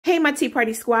Hey, my Tea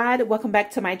Party Squad, welcome back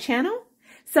to my channel.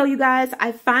 So you guys,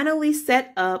 I finally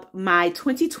set up my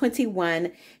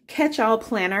 2021 Catchall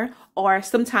planner, or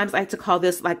sometimes I like to call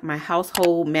this like my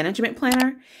household management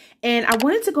planner. And I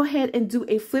wanted to go ahead and do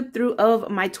a flip through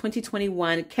of my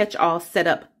 2021 Catchall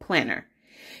setup planner.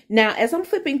 Now, as I'm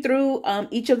flipping through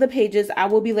each of the pages, I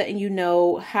will be letting you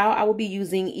know how I will be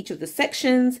using each of the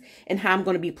sections and how I'm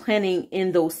going to be planning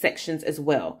in those sections as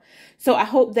well. So I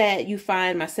hope that you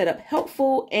find my setup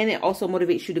helpful, and it also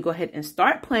motivates you to go ahead and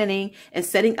start planning and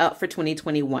setting up for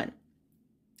 2021.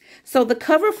 So the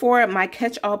cover for my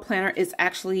Catchall planner is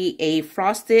actually a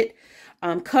frosted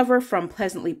cover from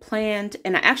Pleasantly Planned,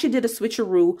 and I actually did a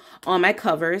switcheroo on my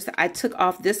covers. I took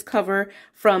off this cover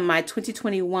from my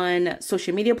 2021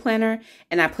 social media planner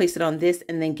and I placed it on this,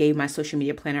 and then gave my social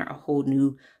media planner a whole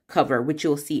new cover, which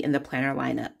you'll see in the planner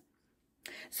lineup.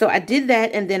 So I did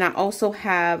that, and then I also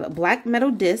have Black Metal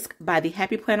Disc by the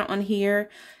Happy Planner on here,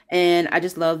 and I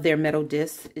just love their metal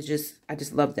discs. I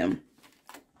just love them.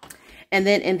 And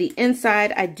then in the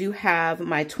inside, I do have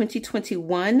my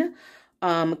 2021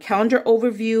 calendar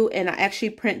overview, and I actually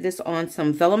print this on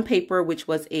some vellum paper, which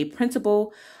was a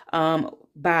printable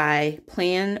by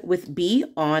Plan with B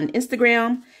on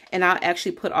Instagram, and I'll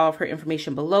actually put all of her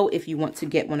information below if you want to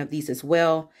get one of these as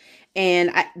well.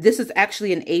 And this is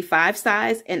actually an A5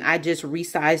 size, and I just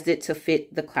resized it to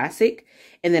fit the classic,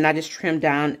 and then I just trimmed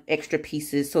down extra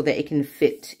pieces so that it can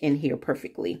fit in here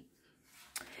perfectly.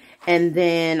 And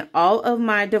then all of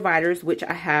my dividers, which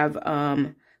I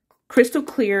have crystal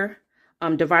clear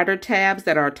divider tabs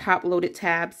that are top loaded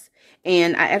tabs.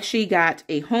 And I actually got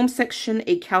a home section,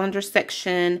 a calendar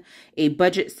section, a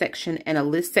budget section, and a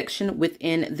list section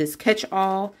within this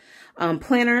Catchall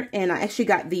planner. And I actually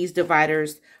got these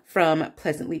dividers from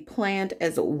Pleasantly Planned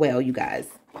as well, you guys.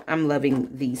 I'm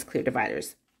loving these clear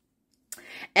dividers.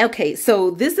 Okay, so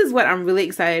this is what I'm really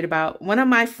excited about. One of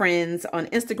my friends on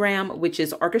Instagram, which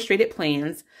is Orchestrated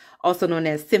Plans, also known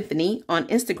as Symphony on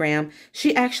Instagram,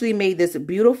 she actually made this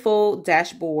beautiful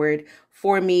dashboard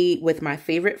for me with my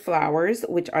favorite flowers,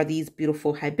 which are these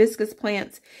beautiful hibiscus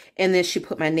plants. And then she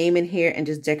put my name in here and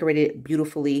just decorated it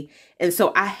beautifully. And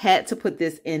so I had to put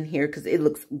this in here because it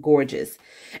looks gorgeous.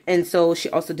 And so she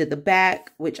also did the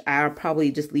back, which I'll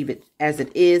probably just leave it as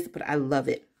it is, but I love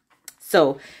it.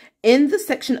 So in the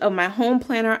section of my home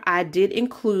planner, I did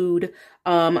include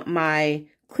my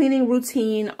cleaning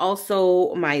routine,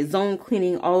 also my zone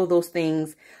cleaning, all of those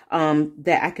things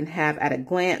that I can have at a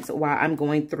glance while I'm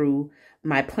going through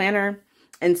my planner.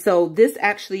 And so this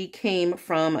actually came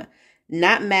from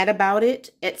Not Mad About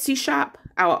It Etsy shop.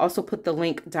 I will also put the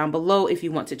link down below if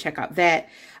you want to check out that.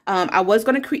 I was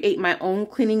going to create my own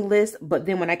cleaning list, but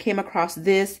then when I came across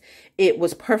this, it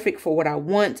was perfect for what I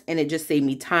want, and it just saved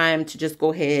me time to just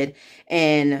go ahead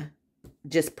and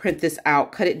just print this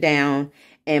out, cut it down,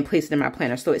 and place it in my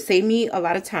planner. So it saved me a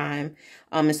lot of time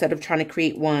instead of trying to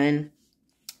create one.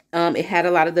 It had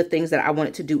a lot of the things that I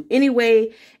wanted to do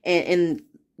anyway, and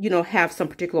you know, have some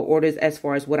particular orders as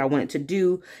far as what I wanted to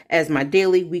do as my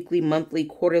daily, weekly, monthly,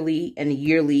 quarterly, and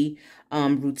yearly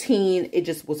routine. It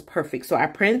just was perfect. So I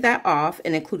printed that off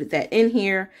and included that in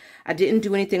here. I didn't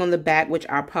do anything on the back, which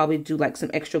I'll probably do like some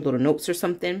extra little notes or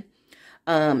something.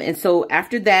 And so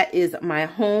after that is my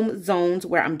home zones,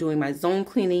 where I'm doing my zone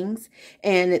cleanings.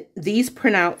 And these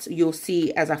printouts you'll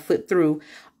see as I flip through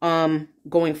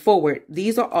going forward.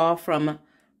 These are all from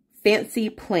Fancy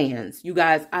Plans. You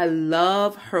guys, I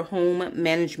love her home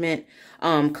management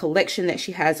collection that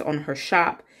she has on her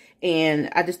shop, and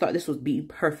I just thought this would be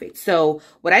perfect. So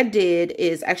what I did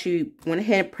is actually went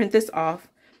ahead and print this off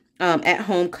at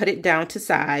home, cut it down to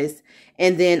size,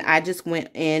 and then I just went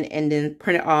in and then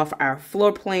printed off our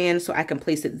floor plan so I can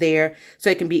place it there, so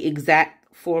it can be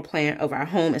exact floor plan of our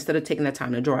home instead of taking the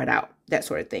time to draw it out, that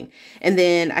sort of thing. And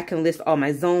then I can list all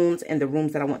my zones and the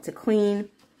rooms that I want to clean.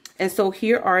 And so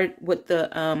here are what the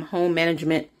home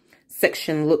management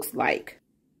section looks like.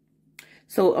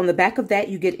 So on the back of that,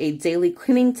 you get a daily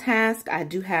cleaning task. I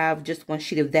do have just one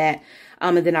sheet of that.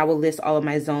 And then I will list all of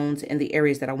my zones and the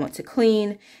areas that I want to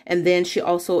clean. And then she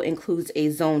also includes a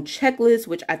zone checklist,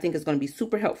 which I think is going to be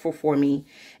super helpful for me.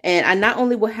 And I not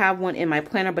only will have one in my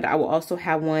planner, but I will also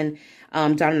have one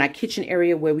down in our kitchen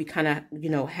area where we kind of, you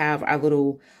know, have our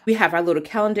little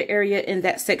calendar area in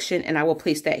that section. And I will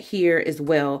place that here as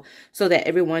well so that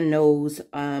everyone knows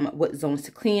what zones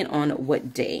to clean on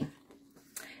what day.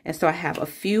 And so I have a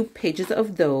few pages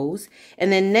of those.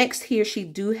 And then next here, she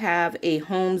do have a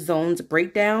home zones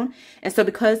breakdown. And so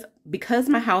because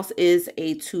my house is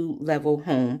a 2-level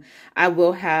home, I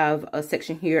will have a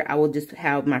section here. I will just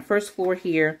have my first floor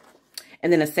here,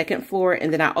 and then a second floor.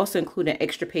 And then I also include an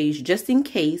extra page just in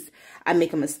case I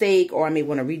make a mistake or I may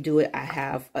want to redo it, I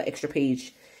have an extra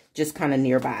page just kind of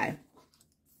nearby.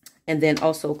 And then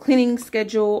also cleaning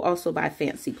schedule, also by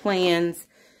Fancy Plans.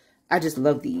 I just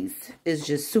love these. It's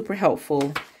just super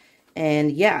helpful.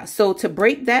 And yeah, so to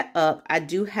break that up, I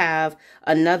do have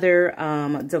another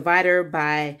divider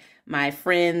by my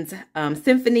friend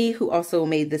Symphony, who also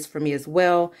made this for me as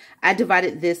well. I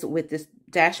divided this with this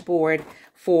dashboard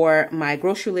for my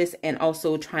grocery list and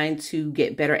also trying to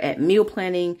get better at meal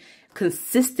planning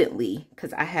consistently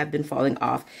because I have been falling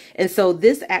off. And so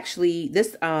this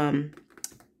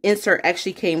insert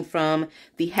actually came from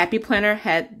the Happy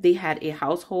Planner. They had a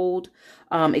household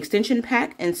extension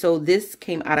pack, and so this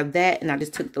came out of that, and I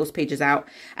just took those pages out.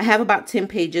 I have about 10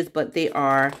 pages, but they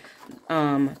are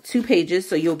 2 pages,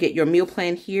 so you'll get your meal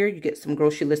plan here, you get some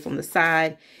grocery lists on the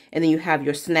side, and then you have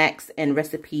your snacks and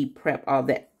recipe prep, all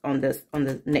that on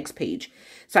the next page.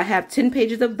 So I have 10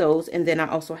 pages of those, and then I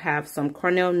also have some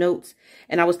Cornell notes,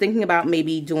 and I was thinking about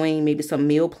doing some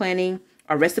meal planning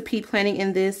or recipe planning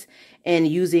in this, and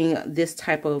using this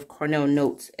type of Cornell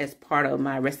notes as part of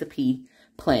my recipe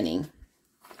planning.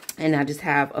 And I just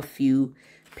have a few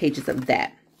pages of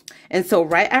that. And so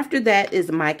right after that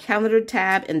is my calendar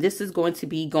tab, and this is going to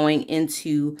be going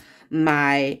into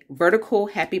my vertical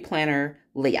Happy Planner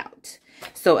layout.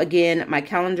 So again, my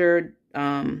calendar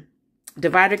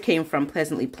divider came from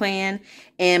Pleasantly Planned,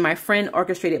 and my friend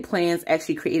Orchestrated Plans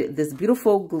actually created this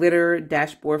beautiful glitter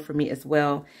dashboard for me as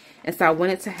well. And so I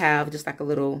wanted to have just like a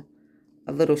little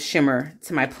shimmer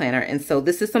to my planner. And so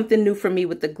this is something new for me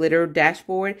with the glitter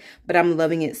dashboard, but I'm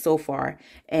loving it so far.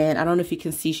 And I don't know if you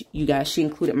can see, you guys, she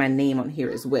included my name on here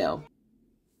as well.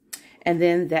 And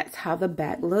then that's how the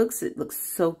back looks. It looks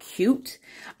so cute.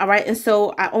 All right. And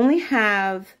so I only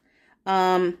have,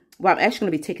 well, I'm actually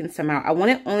going to be taking some out. I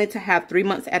wanted only to have 3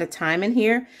 months at a time in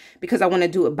here because I want to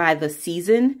do it by the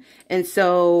season. And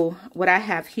so what I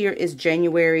have here is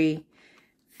January,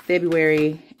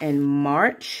 February, and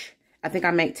March. I think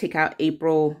I might take out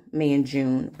April, May, and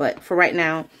June. But for right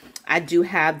now, I do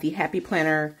have the Happy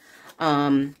Planner.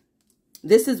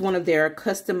 This is one of their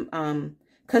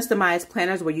customized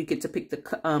planners where you get to pick the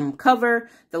cover,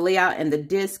 the layout, and the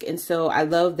disc. And so I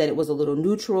love that it was a little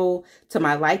neutral to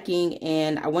my liking.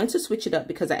 And I wanted to switch it up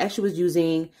because I actually was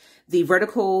using the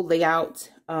vertical layout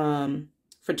for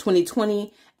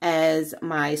 2020 as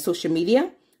my social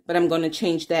media. But I'm going to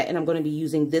change that, and I'm going to be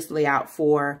using this layout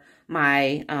for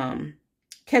my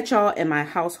catch-all and my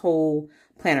household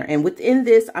planner. And within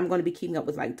this, I'm going to be keeping up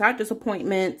with like doctor's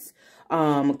appointments,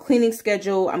 cleaning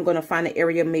schedule. I'm going to find an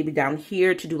area maybe down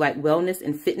here to do like wellness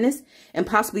and fitness, and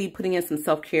possibly putting in some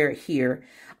self-care here.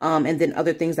 And then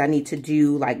other things I need to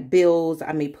do like bills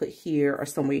I may put here or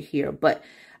somewhere here. But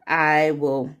I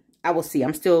will see.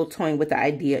 I'm still toying with the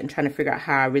idea and trying to figure out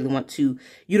how I really want to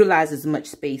utilize as much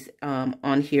space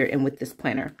on here and with this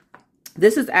planner.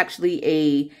 This is actually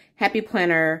a Happy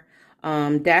Planner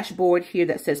dashboard here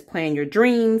that says Plan Your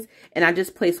Dreams. And I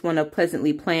just placed one of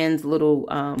Pleasantly Planned's little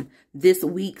this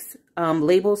week's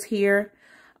labels here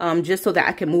just so that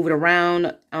I can move it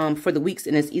around for the weeks.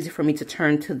 And it's easy for me to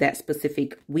turn to that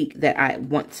specific week that I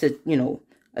want to,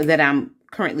 that I'm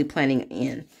currently planning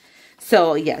in.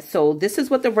 So yeah, so this is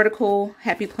what the vertical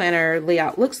Happy Planner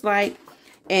layout looks like.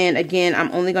 And again,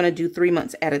 I'm only going to do 3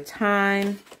 months at a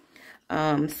time.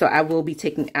 So I will be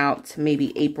taking out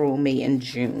maybe April, May, and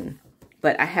June.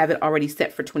 But I have it already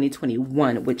set for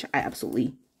 2021, which I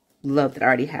absolutely love that I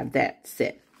already have that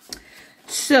set.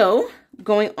 So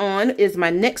going on is my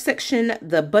next section,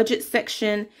 the budget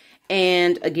section.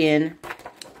 And again,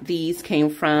 these came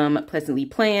from Pleasantly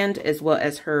Planned as well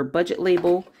as her budget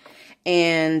label.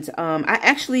 And I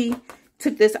actually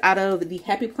took this out of the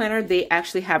Happy Planner. They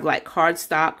actually have like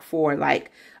cardstock for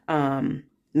like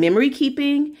memory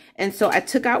keeping. And so I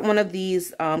took out one of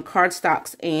these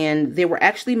cardstocks, and they were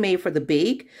actually made for the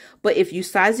big. But if you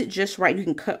size it just right, you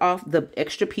can cut off the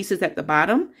extra pieces at the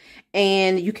bottom,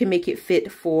 and you can make it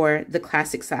fit for the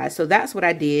classic size. So that's what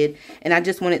I did. And I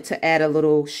just wanted to add a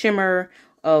little shimmer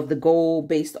of the gold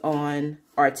based on,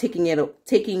 or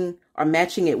taking or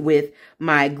matching it with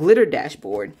my glitter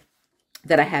dashboard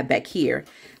that I have back here.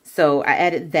 So I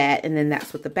added that, and then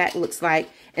that's what the back looks like.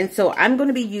 And so I'm going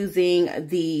to be using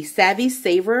the Savvy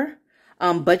Saver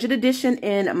budget edition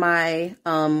in my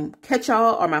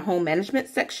catch-all or my home management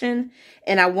section.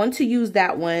 And I want to use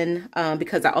that one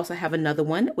because I also have another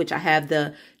one, which I have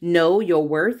the Know Your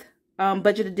Worth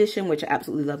budget edition, which I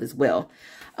absolutely love as well.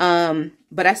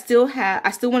 But I still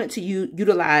wanted to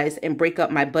utilize and break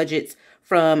up my budgets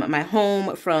from my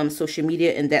home, from social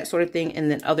media and that sort of thing,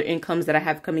 and then other incomes that I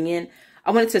have coming in.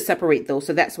 I wanted to separate those.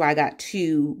 So that's why I got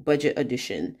 2 budget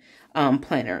edition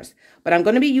planners. But I'm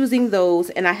going to be using those,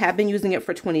 and I have been using it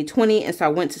for 2020. And so I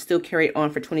want to still carry it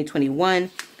on for 2021.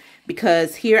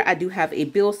 Because here I do have a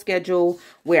bill schedule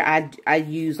where I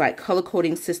use like color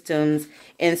coding systems.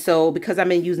 And so because I've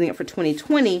been using it for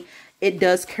 2020, it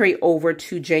does carry over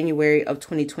to January of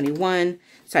 2021.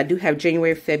 So I do have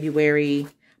January, February,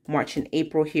 March, and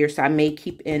April here. So I may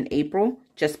keep in April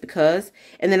just because.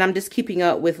 And then I'm just keeping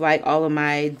up with like all of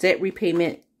my debt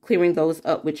repayment, clearing those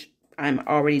up, which I'm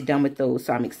already done with those.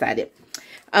 So I'm excited.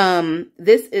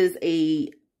 This is a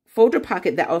folder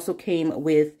pocket that also came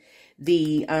with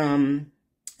the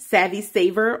Savvy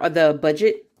Saver or the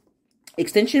budget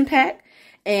extension pack.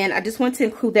 And I just want to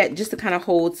include that just to kind of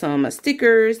hold some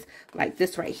stickers like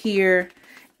this right here.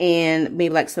 And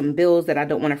maybe like some bills that I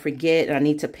don't want to forget and I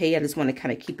need to pay. I just want to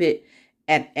kind of keep it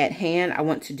at hand. I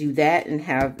want to do that and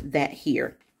have that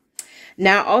here.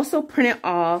 Now, I also printed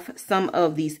off some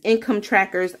of these income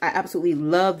trackers. I absolutely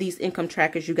love these income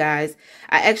trackers, you guys.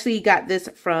 I actually got this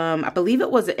from, I believe it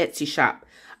was an Etsy shop.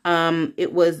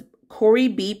 It was Corey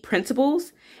B.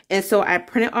 Printables. And so I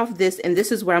printed off this, and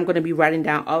this is where I'm going to be writing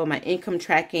down all of my income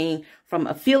tracking from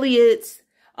affiliates,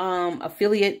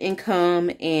 affiliate income,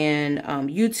 and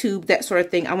YouTube, that sort of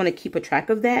thing. I want to keep a track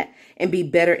of that and be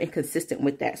better and consistent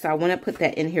with that. So I want to put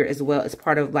that in here as well as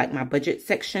part of like my budget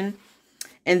section.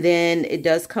 And then it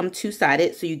does come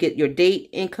 2-sided. So you get your date,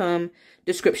 income,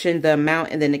 description, the amount,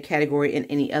 and then the category and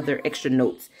any other extra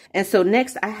notes. And so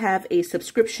next I have a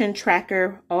subscription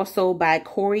tracker also by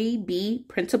Corey B.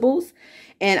 Printables.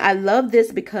 And I love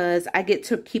this because I get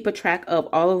to keep a track of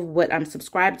all of what I'm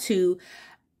subscribed to.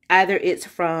 Either it's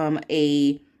from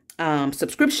a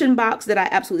subscription box that I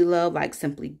absolutely love, like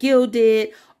Simply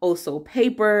Gilded, Also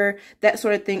Paper, that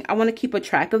sort of thing. I want to keep a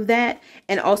track of that,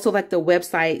 and also like the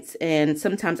websites, and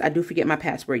sometimes I do forget my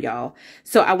password, y'all.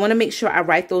 So I want to make sure I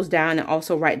write those down and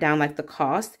also write down like the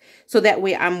cost. So that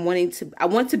way I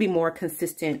want to be more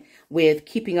consistent with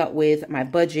keeping up with my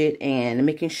budget and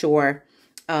making sure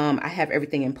I have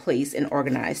everything in place and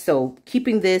organized. So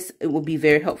keeping this, it will be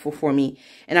very helpful for me.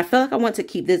 And I feel like I want to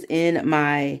keep this in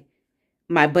my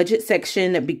budget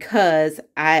section because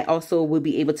I also will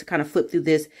be able to kind of flip through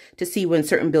this to see when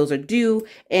certain bills are due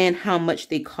and how much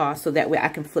they cost. So that way I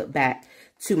can flip back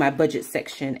to my budget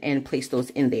section and place those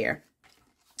in there.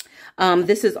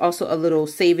 This is also a little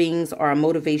savings or a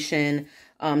motivation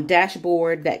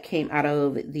dashboard that came out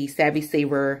of the Savvy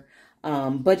Saver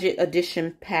budget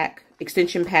edition pack,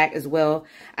 extension pack as well.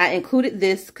 I included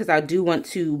this because I do want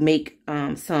to make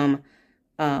some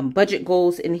budget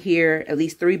goals in here, at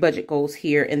least 3 budget goals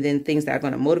here, and then things that are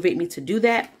going to motivate me to do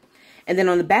that. And then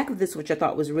on the back of this, which I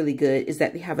thought was really good, is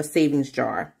that they have a savings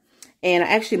jar. And I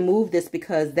actually moved this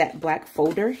because that black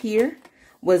folder here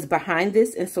was behind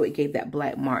this, and so it gave that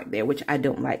black mark there, which I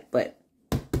don't like, but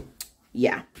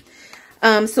yeah.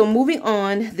 So moving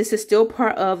on, this is still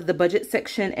part of the budget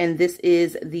section, and this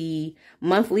is the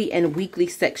monthly and weekly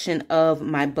section of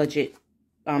my budget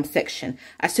section.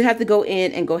 I still have to go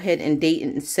in and go ahead and date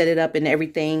and set it up and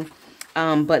everything.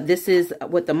 But this is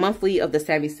what the monthly of the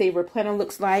Savvy Saver planner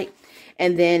looks like.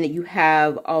 And then you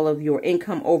have all of your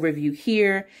income overview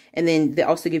here. And then they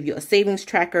also give you a savings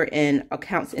tracker and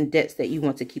accounts and debts that you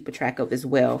want to keep a track of as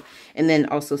well. And then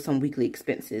also some weekly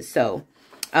expenses. So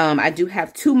I do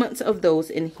have 2 months of those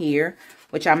in here,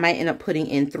 which I might end up putting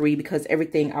in 3 because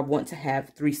everything I want to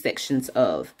have 3 sections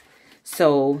of.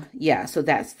 So yeah, so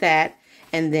that's that.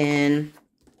 And then,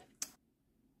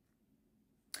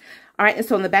 all right, and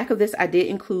so on the back of this, I did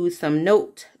include some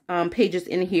note pages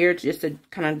in here just to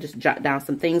kind of just jot down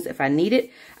some things. If I need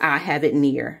it, I have it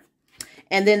near.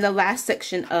 And then the last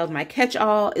section of my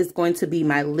catch-all is going to be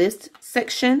my list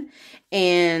section.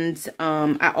 And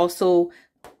I also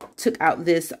took out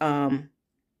this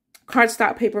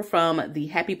cardstock paper from the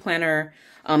Happy Planner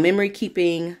memory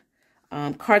keeping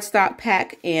cardstock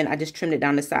pack, and I just trimmed it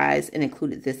down to size and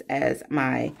included this as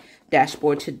my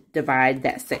dashboard to divide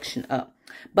that section up.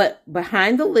 But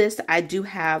behind the list, I do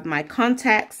have my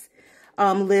contacts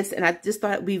list, and I just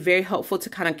thought it'd be very helpful to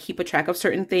kind of keep a track of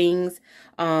certain things.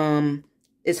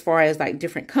 As far as like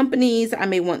different companies, I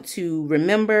may want to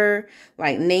remember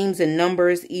like names and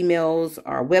numbers, emails,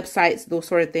 or websites, those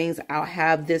sort of things. I'll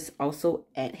have this also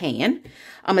at hand,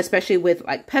 especially with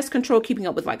like pest control, keeping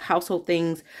up with like household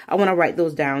things. I want to write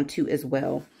those down too as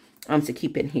well, to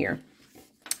keep in here.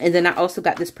 And then I also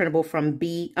got this printable from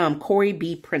Corey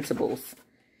B. Printables.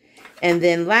 And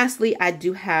then lastly, I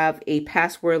do have a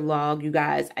password log, you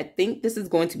guys. I think this is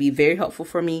going to be very helpful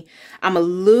for me. I'm a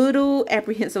little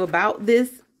apprehensive about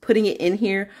this putting it in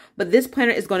here. But this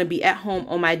planner is going to be at home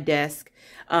on my desk.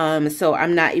 So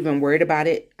I'm not even worried about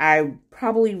it. I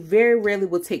probably very rarely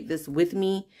will take this with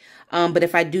me. But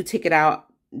if I do take it out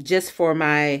just for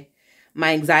my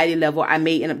anxiety level, I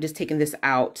may end up just taking this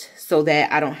out so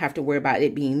that I don't have to worry about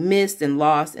it being missed and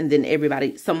lost, and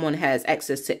then someone has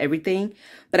access to everything.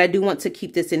 But I do want to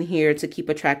keep this in here to keep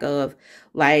a track of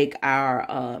like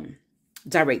our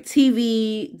direct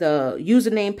TV, the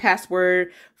username,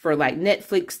 password for like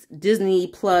Netflix, Disney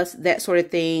Plus, that sort of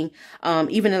thing.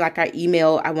 Even in like our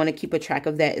email, I want to keep a track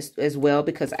of that as well,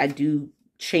 because I do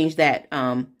change that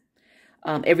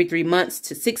every 3 months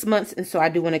to 6 months. And so I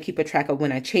do want to keep a track of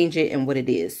when I change it and what it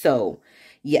is. So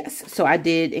yes, so I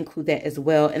did include that as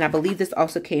well. And I believe this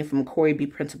also came from Corey B.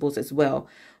 Printables as well.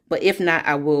 But if not,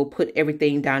 I will put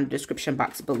everything down in the description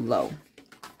box below.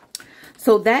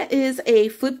 So that is a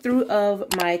flip through of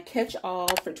my catch-all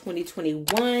for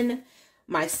 2021,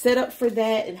 my setup for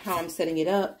that and how I'm setting it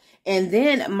up. And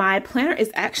then my planner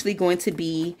is actually going to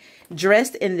be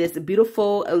dressed in this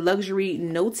beautiful luxury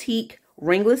Notiq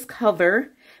ringless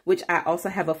cover, which I also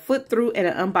have a flip through and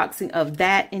an unboxing of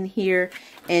that in here.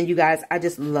 And you guys, I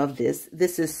just love this.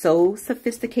 This is so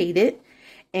sophisticated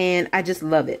and I just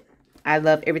love it. I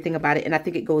love everything about it, and I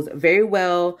think it goes very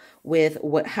well with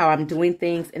how I'm doing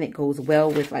things, and it goes well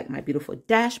with like my beautiful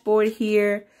dashboard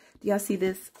here. Do y'all see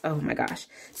this? Oh my gosh.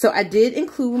 So I did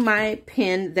include my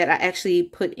pen that I actually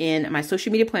put in my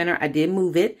social media planner. I did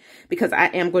move it because I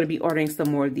am going to be ordering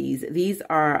some more of these. These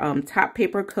are Top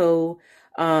Paper Co.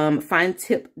 Fine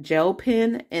Tip Gel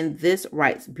Pen, and this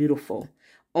writes beautiful.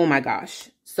 Oh my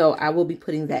gosh. So I will be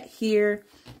putting that here.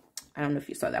 I don't know if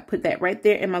you saw that. I put that right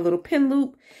there in my little pen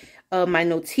loop. My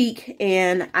Notiq,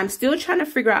 and I'm still trying to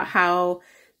figure out how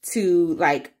to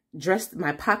like dress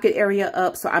my pocket area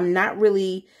up. So I'm not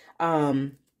really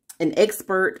an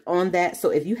expert on that. So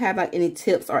if you have like any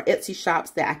tips or Etsy shops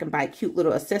that I can buy cute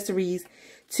little accessories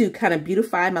to kind of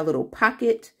beautify my little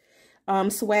pocket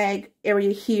swag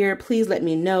area here, please let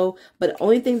me know. But the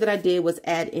only thing that I did was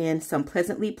add in some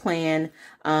Pleasantly Planned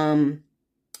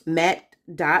matte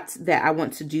dots that I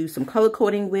want to do some color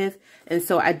coding with. And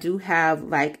so I do have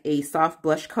like a soft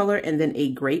blush color and then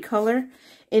a gray color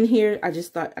in here. I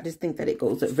just think that it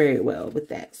goes very well with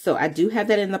that. So I do have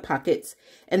that in the pockets.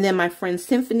 And then my friend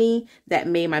Symphony that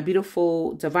made my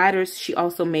beautiful dividers, she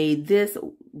also made this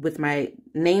with my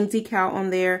name decal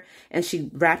on there, and she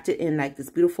wrapped it in like this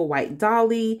beautiful white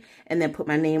dolly and then put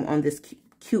my name on this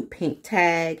cute pink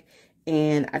tag.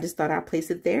 And I just thought I'd place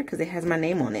it there because it has my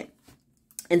name on it.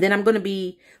 And then I'm going to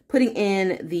be putting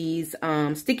in these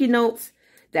sticky notes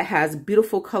that has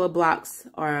beautiful color blocks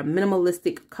or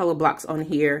minimalistic color blocks on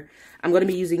here. I'm going to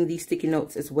be using these sticky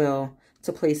notes as well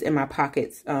to place in my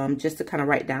pockets, just to kind of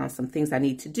write down some things I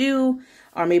need to do,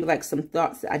 or maybe like some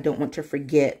thoughts that I don't want to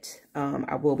forget.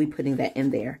 I will be putting that in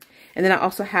there. And then I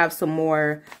also have some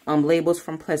more labels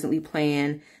from Pleasantly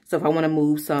Planned. So if I want to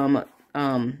move some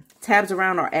tabs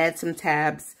around or add some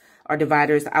tabs or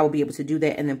dividers, I will be able to do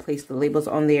that and then place the labels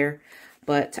on there.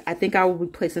 But I think I will be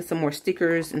placing some more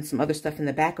stickers and some other stuff in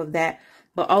the back of that.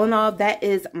 But all in all, that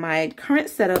is my current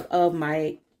setup of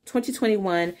my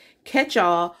 2021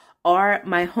 catch-all or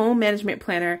my home management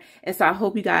planner. And so I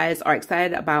hope you guys are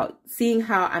excited about seeing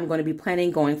how I'm going to be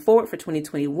planning going forward for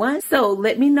 2021. So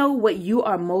let me know what you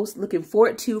are most looking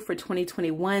forward to for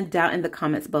 2021 down in the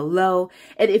comments below.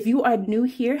 And if you are new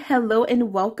here, hello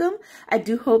and welcome. I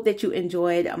do hope that you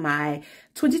enjoyed my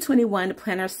 2021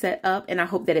 planner setup, and I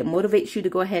hope that it motivates you to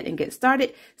go ahead and get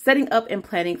started setting up and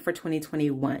planning for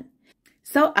 2021.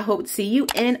 So I hope to see you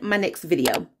in my next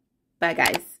video. Bye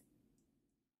guys.